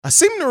I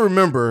seem to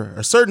remember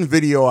a certain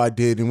video I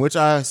did in which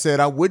I said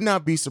I would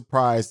not be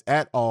surprised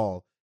at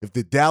all if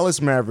the Dallas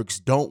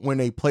Mavericks don't win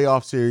a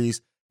playoff series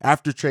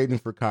after trading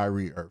for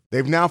Kyrie Irving.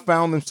 They've now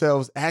found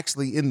themselves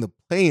actually in the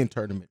play-in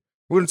tournament.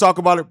 We're going to talk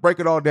about it, break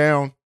it all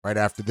down right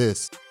after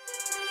this.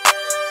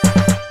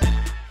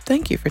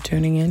 Thank you for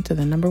tuning in to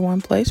the number one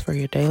place for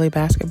your daily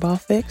basketball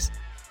fix,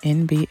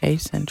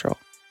 NBA Central,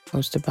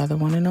 hosted by the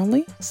one and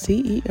only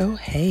CEO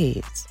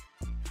Hayes.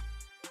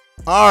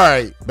 All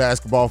right,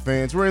 basketball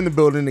fans, we're in the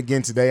building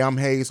again today. I'm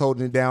Hayes,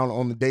 holding it down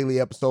on the daily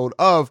episode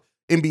of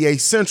NBA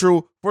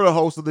Central for the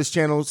host of this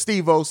channel,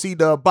 Steve-O,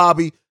 C-Dub,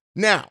 Bobby.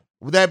 Now,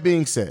 with that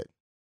being said,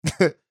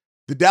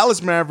 the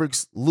Dallas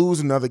Mavericks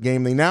lose another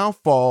game. They now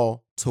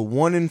fall to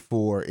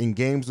 1-4 in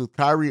games with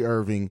Kyrie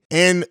Irving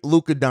and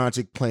Luka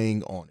Doncic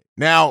playing on it.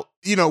 Now,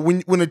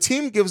 when a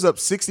team gives up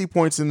 60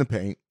 points in the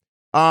paint,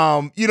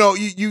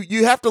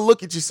 you have to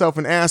look at yourself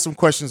and ask some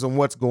questions on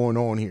what's going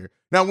on here.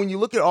 Now, when you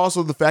look at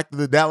also the fact that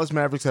the Dallas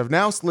Mavericks have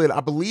now slid, I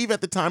believe at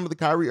the time of the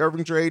Kyrie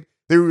Irving trade,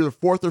 they were either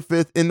 4th or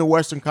 5th in the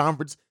Western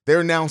Conference.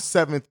 They're now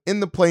 7th in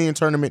the play-in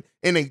tournament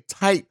in a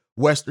tight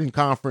Western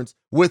Conference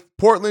with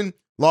Portland,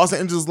 Los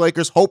Angeles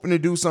Lakers hoping to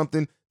do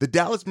something. The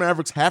Dallas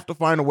Mavericks have to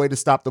find a way to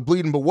stop the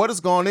bleeding. But what has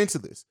gone into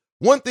this?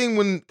 One thing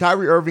when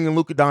Kyrie Irving and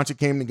Luka Doncic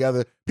came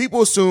together,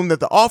 people assumed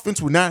that the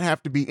offense would not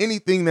have to be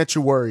anything that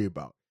you worry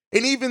about.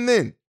 And even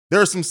then,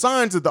 there are some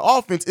signs that the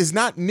offense is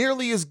not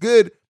nearly as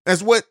good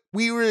as what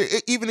we were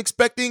even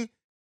expecting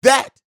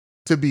that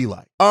to be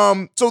like.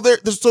 So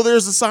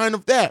there's a sign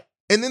of that.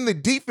 And then the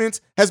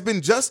defense has been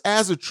just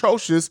as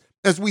atrocious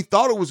as we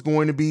thought it was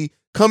going to be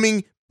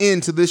coming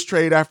into this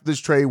trade after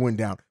this trade went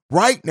down.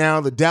 Right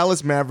now, the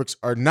Dallas Mavericks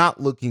are not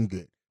looking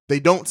good.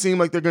 They don't seem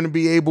like they're going to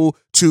be able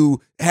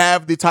to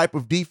have the type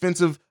of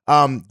defensive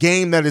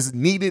game that is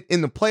needed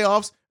in the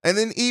playoffs. And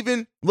then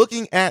even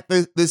looking at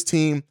this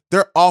team,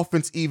 their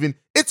offense even,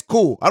 it's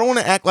cool. I don't want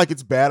to act like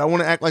it's bad. I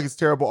want to act like it's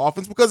terrible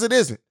offense because it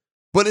isn't.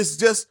 But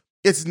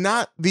it's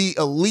not the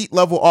elite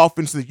level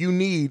offense that you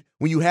need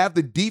when you have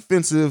the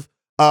defensive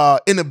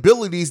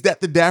inabilities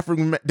that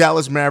the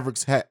Dallas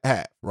Mavericks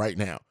have right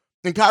now.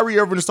 And Kyrie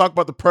Irving has talked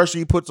about the pressure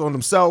he puts on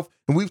himself.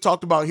 And we've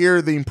talked about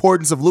here the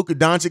importance of Luka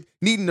Doncic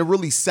needing to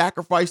really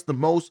sacrifice the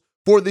most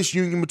for this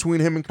union between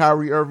him and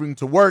Kyrie Irving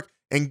to work.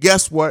 And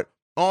guess what?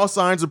 All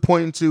signs are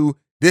pointing to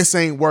this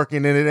ain't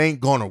working and it ain't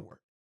gonna work.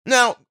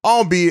 Now,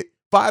 albeit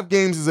 5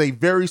 games is a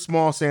very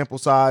small sample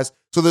size,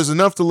 so there's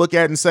enough to look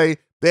at and say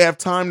they have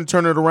time to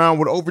turn it around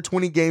with over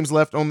 20 games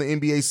left on the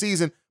NBA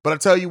season. But I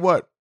tell you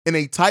what, in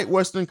a tight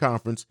Western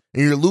Conference,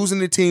 and you're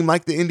losing a team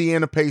like the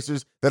Indiana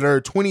Pacers that are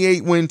a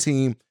 28-win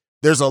team,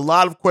 there's a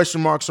lot of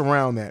question marks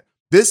around that.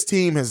 This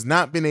team has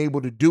not been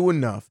able to do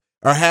enough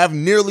or have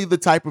nearly the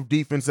type of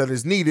defense that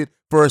is needed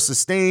for a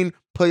sustained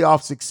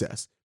playoff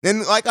success.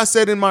 And like I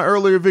said in my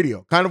earlier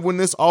video, kind of when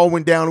this all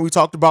went down and we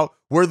talked about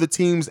where the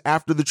teams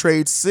after the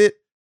trade sit,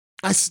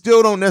 I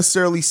still don't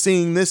necessarily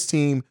seeing this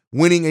team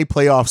winning a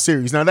playoff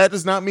series. Now, that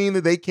does not mean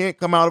that they can't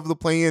come out of the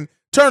play-in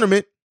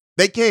tournament.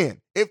 They can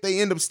if they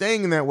end up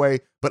staying in that way.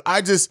 But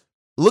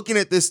looking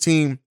at this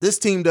team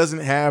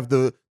doesn't have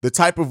the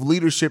type of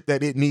leadership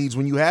that it needs.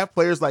 When you have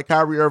players like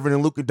Kyrie Irving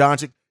and Luka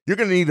Doncic, you're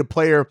going to need a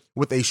player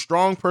with a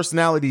strong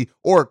personality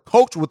or a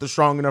coach with a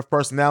strong enough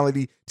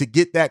personality to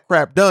get that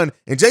crap done.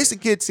 And Jason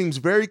Kidd seems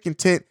very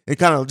content and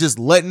kind of just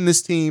letting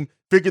this team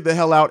figure the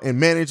hell out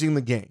and managing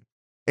the game.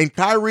 And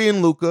Kyrie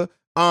and Luka,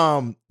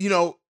 the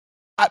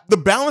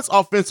balance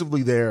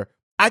offensively there,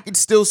 I could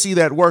still see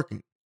that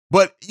working.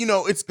 But,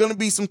 it's going to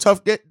be some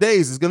tough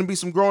days. It's going to be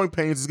some growing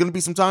pains. It's going to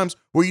be some times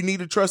where you need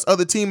to trust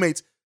other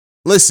teammates.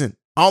 Listen,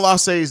 all I'll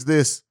say is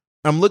this.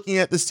 I'm looking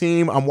at this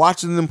team. I'm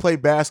watching them play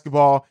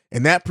basketball.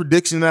 And that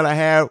prediction that I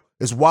had,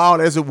 as wild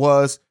as it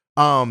was,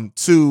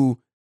 to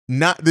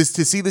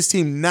see this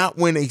team not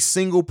win a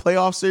single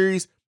playoff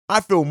series,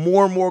 I feel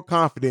more and more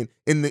confident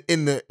in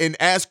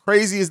as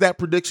crazy as that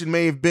prediction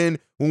may have been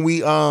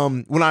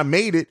when I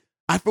made it.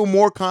 I feel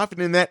more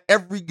confident in that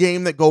every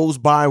game that goes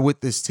by with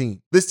this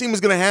team. This team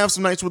is going to have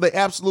some nights where they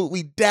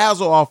absolutely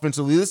dazzle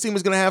offensively. This team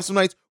is going to have some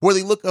nights where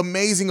they look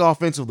amazing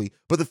offensively.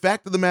 But the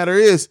fact of the matter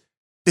is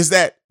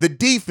that the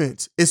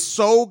defense is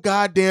so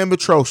goddamn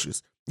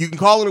atrocious. You can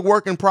call it a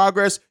work in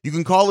progress. You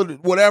can call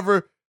it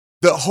whatever.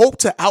 The hope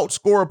to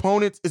outscore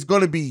opponents is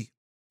going to be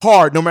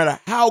hard no matter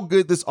how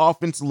good this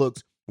offense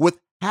looks with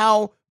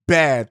how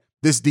bad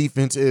this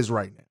defense is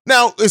right now.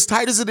 Now, as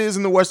tight as it is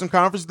in the Western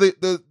Conference,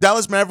 the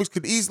Dallas Mavericks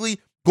could easily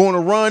go on a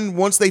run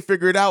once they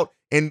figure it out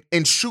and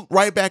shoot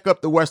right back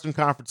up the Western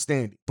Conference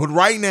standing. But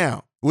right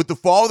now, with the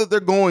fall that they're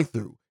going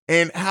through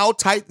and how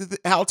tight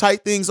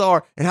things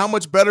are and how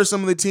much better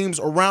some of the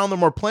teams around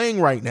them are playing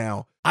right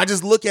now, I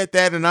just look at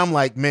that and I'm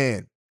like,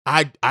 man,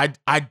 I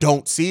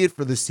don't see it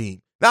for this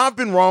team. Now, I've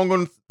been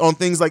wrong on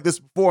things like this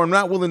before. I'm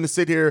not willing to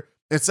sit here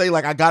and say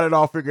like I got it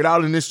all figured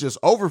out and it's just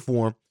over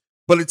for them.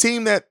 But a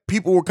team that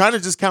people were kind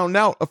of just counting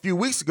out a few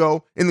weeks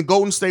ago in the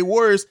Golden State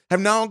Warriors have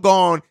now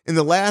gone in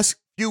the last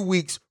few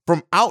weeks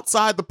from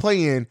outside the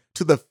play-in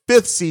to the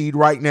 5th seed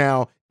right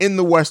now in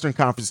the Western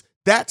Conference.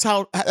 That's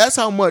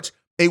how much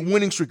a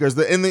winning streak,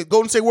 and the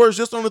Golden State Warriors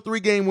just on a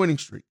 3-game winning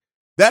streak.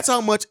 That's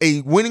how much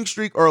a winning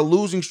streak or a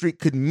losing streak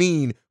could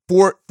mean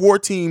for 4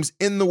 teams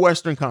in the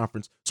Western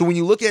Conference. So when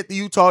you look at the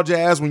Utah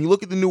Jazz, when you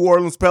look at the New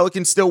Orleans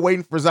Pelicans still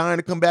waiting for Zion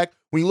to come back,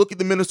 when you look at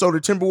the Minnesota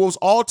Timberwolves,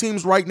 all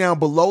teams right now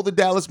below the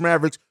Dallas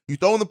Mavericks, you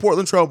throw in the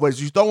Portland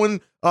Trailblazers, you throw in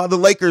the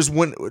Lakers,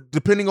 when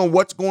depending on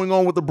what's going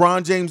on with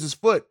LeBron James's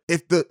foot.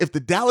 If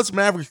the Dallas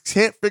Mavericks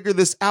can't figure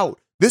this out,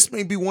 this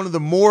may be one of the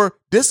more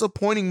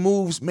disappointing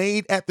moves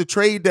made at the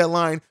trade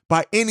deadline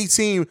by any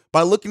team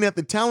by looking at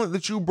the talent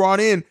that you brought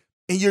in,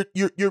 and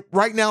you're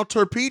right now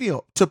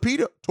torpedo.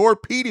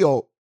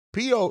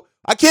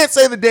 I can't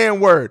say the damn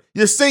word.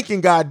 You're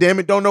sinking,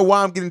 goddammit. Don't know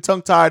why I'm getting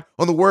tongue-tied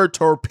on the word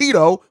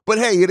torpedo, but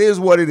hey, it is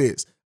what it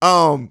is.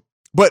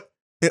 But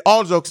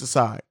all jokes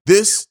aside,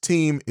 this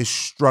team is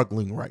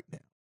struggling right now.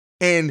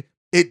 And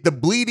the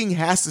bleeding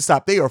has to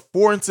stop. They are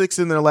 4-6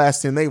 in their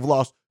last 10. They've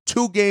lost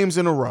 2 games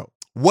in a row.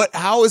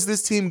 How is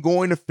this team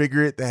going to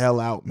figure it the hell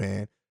out,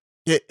 man?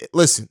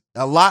 Listen,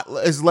 a lot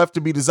is left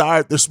to be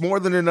desired. There's more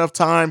than enough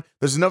time.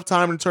 There's enough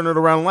time to turn it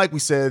around. Like we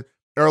said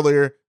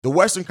earlier, the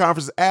Western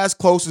Conference is as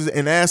close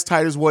and as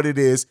tight as what it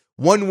is.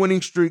 1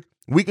 winning streak.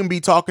 We can be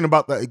talking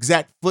about the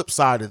exact flip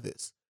side of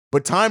this.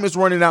 But time is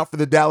running out for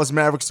the Dallas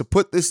Mavericks to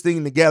put this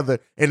thing together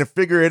and to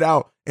figure it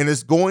out. And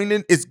it's going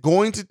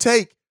to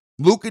take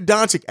Luka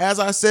Doncic, as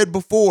I said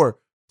before,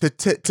 to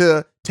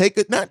take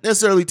it, not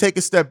necessarily take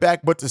a step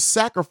back, but to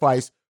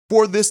sacrifice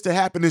for this to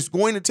happen. It's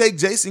going to take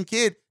Jason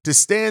Kidd to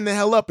stand the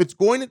hell up. It's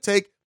going to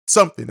take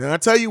something. And I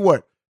tell you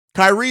what,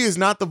 Kyrie is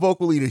not the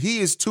vocal leader. He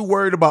is too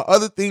worried about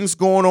other things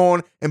going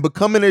on and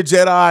becoming a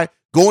Jedi,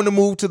 going to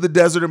move to the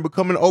desert and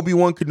becoming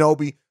Obi-Wan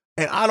Kenobi.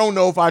 And I don't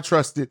know if I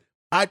trust it.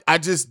 I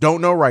just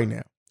don't know right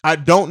now. I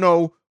don't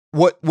know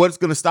what's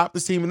going to stop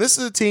this team. And this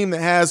is a team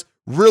that has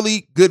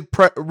really good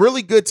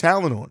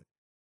talent on it.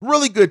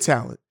 Really good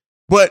talent.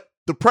 But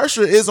the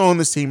pressure is on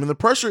this team, and the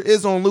pressure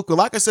is on Luka.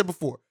 Like I said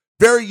before,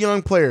 very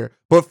young player.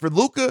 But for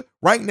Luka,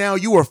 right now,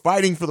 you are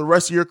fighting for the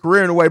rest of your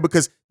career in a way,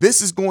 because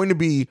this is going to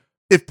be,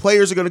 if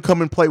players are going to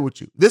come and play with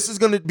you, this is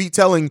going to be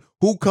telling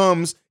who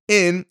comes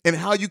in and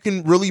how you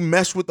can really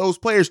mesh with those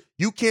players.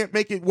 You can't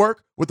make it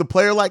work with a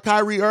player like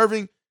Kyrie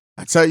Irving.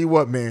 I tell you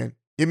what, man,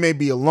 it may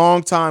be a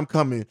long time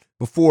coming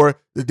before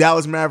the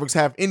Dallas Mavericks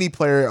have any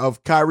player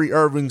of Kyrie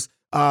Irving's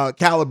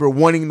caliber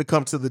wanting to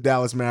come to the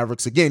Dallas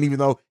Mavericks again, even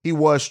though he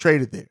was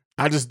traded there.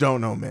 I just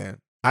don't know, man.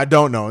 I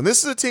don't know. And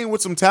this is a team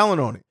with some talent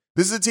on it.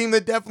 This is a team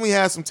that definitely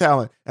has some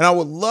talent, and I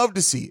would love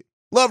to see it.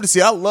 Love to see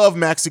it. I love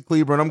Maxi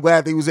Kleber, and I'm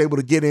glad that he was able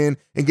to get in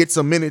and get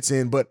some minutes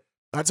in. But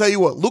I tell you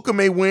what, Luka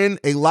may win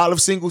a lot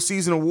of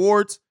single-season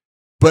awards,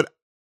 but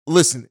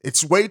listen,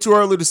 it's way too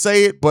early to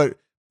say it, but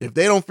if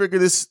they don't figure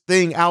this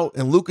thing out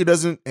and Luka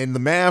doesn't, and the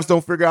Mavs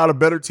don't figure out a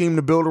better team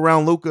to build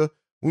around Luka,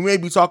 we may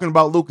be talking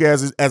about Luka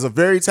as a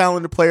very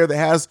talented player that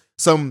has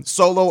some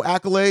solo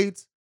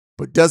accolades,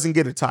 but doesn't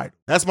get a title.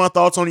 That's my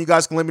thoughts on it. You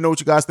guys can let me know what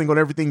you guys think on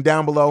everything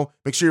down below.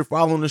 Make sure you're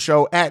following the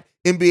show at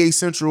NBA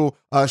Central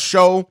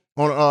Show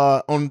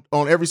on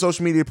every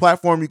social media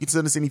platform. You can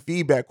send us any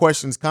feedback,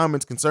 questions,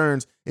 comments,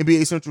 concerns.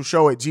 NBA Central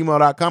Show at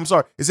gmail.com.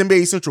 Sorry, it's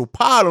NBA Central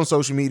Pod on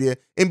social media.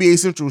 NBA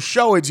Central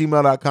Show at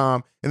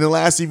gmail.com. And then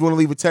lastly, if you want to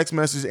leave a text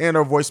message and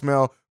our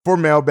voicemail for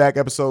mailbag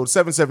episode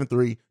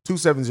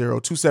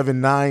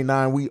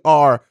 773-270-2799. We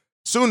are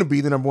soon to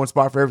be the number 1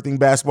 spot for everything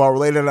basketball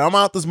related. And I'm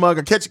out this mug.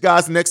 I'll catch you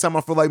guys the next time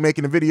I feel like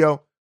making a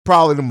video,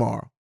 probably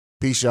tomorrow.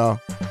 Peace, y'all.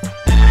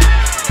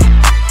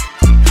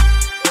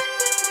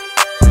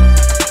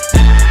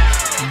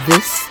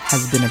 This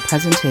has been a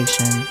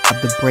presentation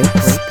of the Break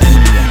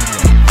Media.